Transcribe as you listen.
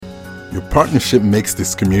Your partnership makes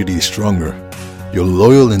this community stronger. Your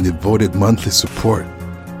loyal and devoted monthly support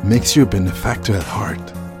makes you a benefactor at heart.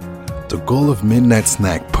 The goal of Midnight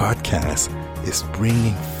Snack Podcast is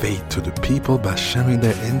bringing faith to the people by sharing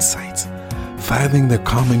their insights, finding their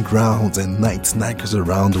common grounds, and night snackers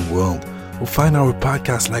around the world will find our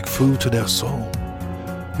podcast like food to their soul.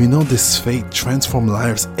 We know this faith transforms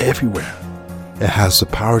lives everywhere. It has the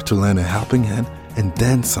power to lend a helping hand and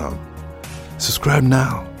then some. Subscribe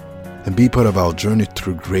now and be part of our journey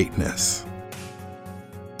through greatness.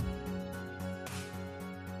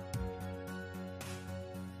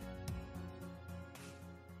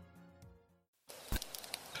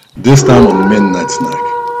 This time on Midnight Snack,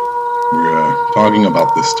 we're talking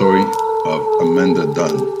about the story of Amanda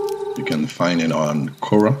Dunn. You can find it on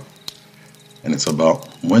Quora, and it's about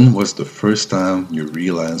when was the first time you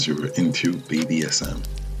realized you were into BDSM.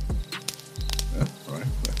 Yeah, all right,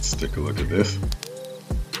 let's take a look at this.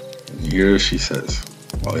 And here she says,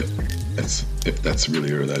 well, if that's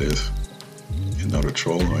really her, that is, you're not a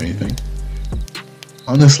troll or anything.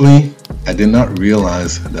 Honestly, I did not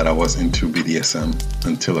realize that I was into BDSM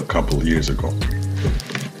until a couple years ago.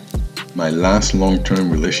 My last long-term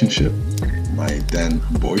relationship, my then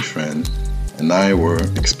boyfriend, and I were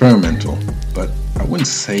experimental, but I wouldn't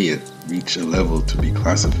say it reached a level to be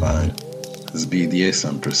classified as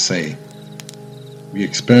BDSM per se. We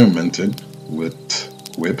experimented with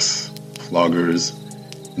whips, floggers,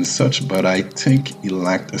 and such, but I think he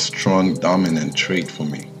lacked a strong dominant trait for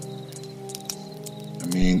me.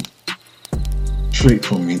 Trait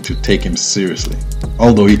for me to take him seriously,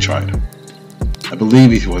 although he tried. I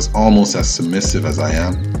believe he was almost as submissive as I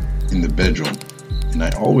am in the bedroom, and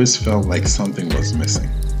I always felt like something was missing.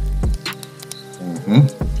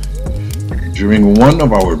 During one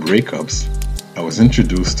of our breakups, I was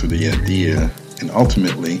introduced to the idea and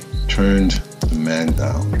ultimately turned the man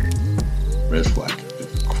down. Red flag,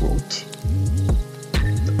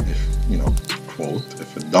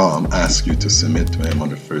 if a dom asks you to submit to him on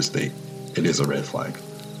the first date, it is a red flag.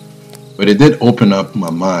 But it did open up my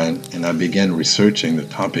mind, and I began researching the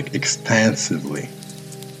topic extensively.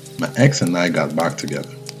 My ex and I got back together,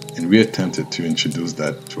 and we attempted to introduce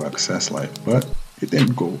that to our sex life, but it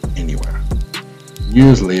didn't go anywhere.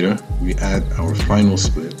 Years later, we had our final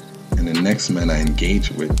split, and the next man I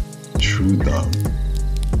engaged with, true dom.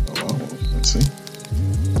 Oh well, let's see.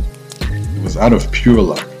 It was out of pure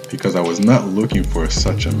luck, because I was not looking for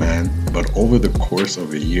such a man, but over the course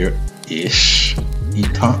of a year-ish, he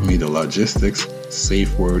taught me the logistics,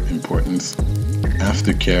 safe word importance,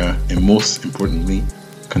 aftercare, and most importantly,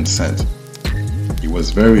 consent. He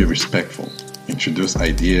was very respectful, introduced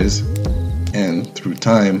ideas, and through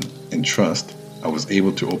time and trust, I was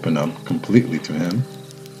able to open up completely to him.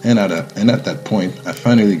 And at that point, I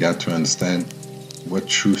finally got to understand what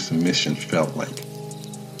true submission felt like.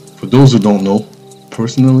 For those who don't know,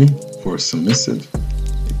 personally, for a submissive,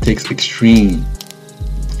 it takes extreme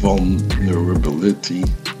vulnerability.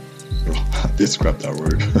 I did scrap that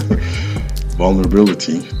word.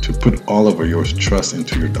 Vulnerability to put all of your trust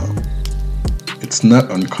into your dom. It's not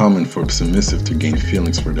uncommon for a submissive to gain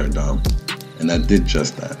feelings for their dom, and I did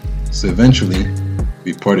just that. So eventually,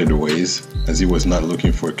 we parted ways as he was not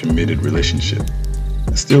looking for a committed relationship.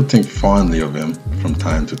 I still think fondly of him from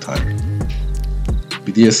time to time.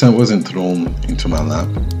 BDSM wasn't thrown into my lap,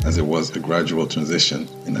 as it was a gradual transition,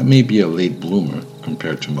 and I may be a late bloomer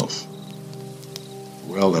compared to most.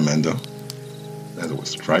 Well, Amanda, that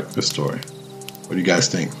was quite the story. What do you guys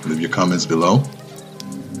think? Leave your comments below,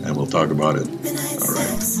 and we'll talk about it. All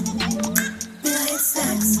right.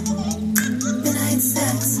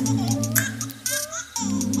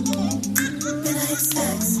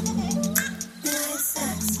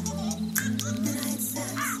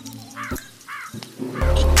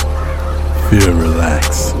 Feel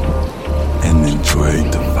relaxed and enjoy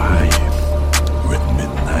the vibe with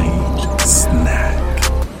Midnight Snack.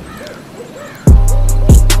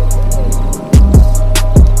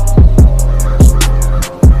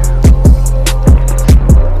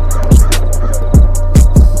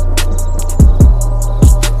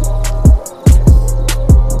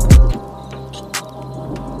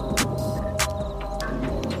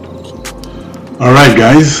 All right,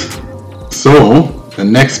 guys. So the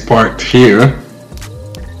next part here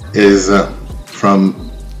is from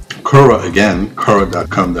Quora again,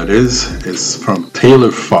 Quora.com that is from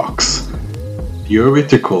Taylor Fox.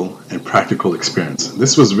 Theoretical and practical experience.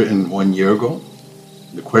 This was written 1 year ago.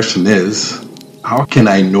 The question is, how can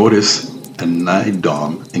I notice a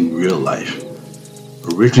NIDOM in real life?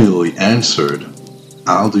 Originally answered,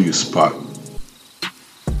 how do you spot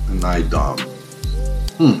a NIDOM?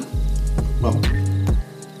 Well,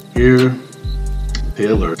 Here,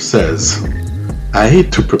 Taylor says, I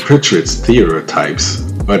hate to perpetuate stereotypes,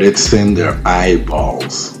 but it's in their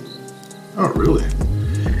eyeballs. Oh, really?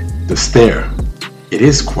 The stare. It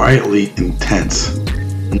is quietly intense.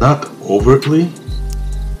 Not overtly,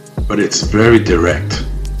 but it's very direct,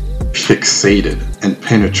 fixated, and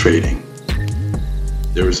penetrating.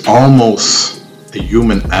 There is almost a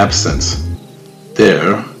human absence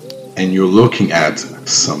there, and you're looking at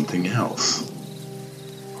something else.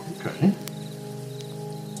 Okay.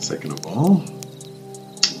 Second of all,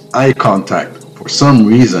 eye contact. For some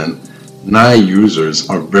reason, NAI users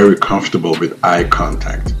are very comfortable with eye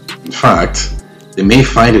contact. In fact, they may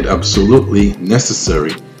find it absolutely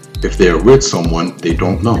necessary if they are with someone they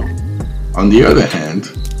don't know. On the other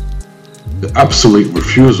hand, the absolute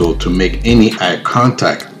refusal to make any eye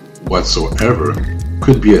contact whatsoever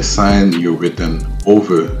could be a sign you're with an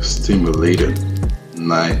overstimulated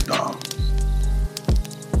NAI dom.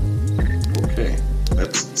 Okay,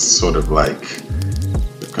 that's sort of like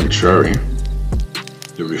the contrary,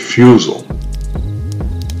 the refusal.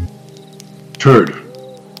 Third,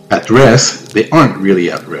 at rest, they aren't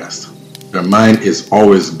really at rest. Their mind is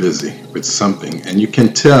always busy with something, and you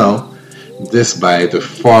can tell this by the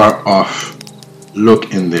far off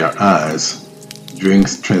look in their eyes during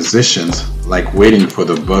transitions, like waiting for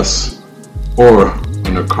the bus or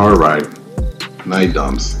on a car ride. NAI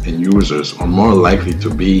doms and users are more likely to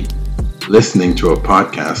be listening to a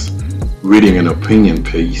podcast, reading an opinion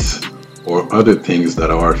piece, or other things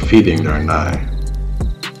that are feeding their NAI.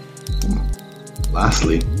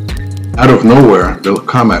 Lastly, out of nowhere, they'll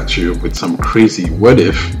come at you with some crazy what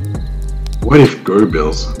if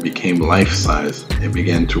Goebbels became life-size and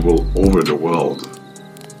began to rule over the world.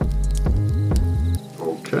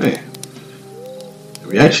 Okay.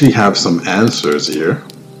 We actually have some answers here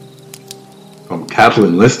from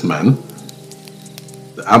Kathleen Listman.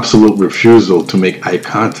 The absolute refusal to make eye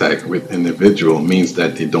contact with an individual means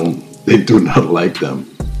that they do not like them.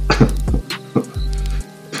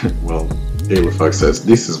 Well, Taylor Fox says,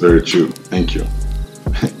 this is very true. Thank you.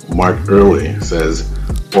 Mark Early says,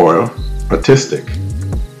 or autistic.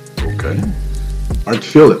 Okay. Art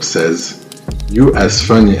Phillips says, you as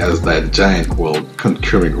funny as that giant world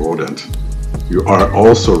concurring rodent. You are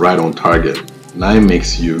also right on target. NAI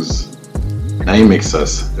makes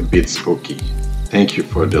us a bit spooky. Thank you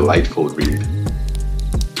for a delightful read.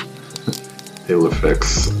 Taylor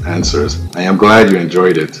Fox answers, I am glad you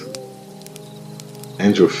enjoyed it.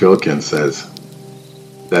 Andrew Filkin says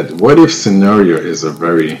that what if scenario is a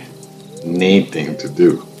very NAI thing to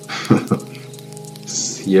do.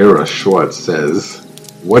 Sierra Schwartz says,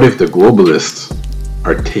 what if the globalists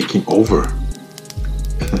are taking over?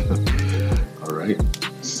 Alright,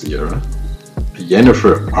 Sierra.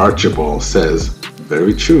 Jennifer Archibald says,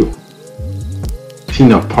 very true.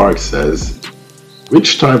 Tina Park says,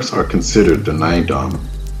 which types are considered the NAI dom?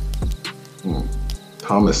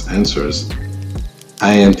 Thomas answers,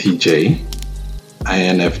 INTJ,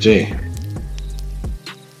 INFJ.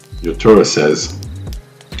 Yotora says,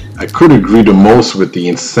 I could agree the most with the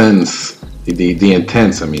intense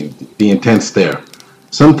stare.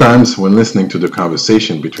 Sometimes when listening to the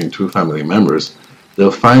conversation between two family members,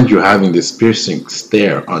 they'll find you having this piercing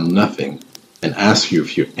stare on nothing and ask you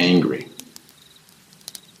if you're angry.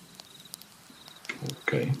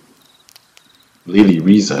 Okay. Lily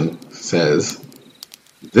Reason says,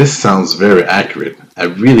 this sounds very accurate. I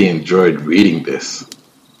really enjoyed reading this.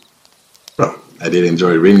 Well, I did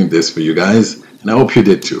enjoy reading this for you guys, and I hope you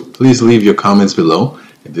did too. Please leave your comments below.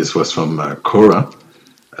 This was from Cora,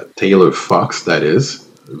 Taylor Fox, that is,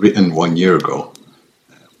 written 1 year ago.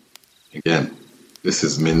 Again, this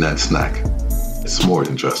is Midnight Snack. It's more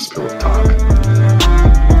than just pillow talk.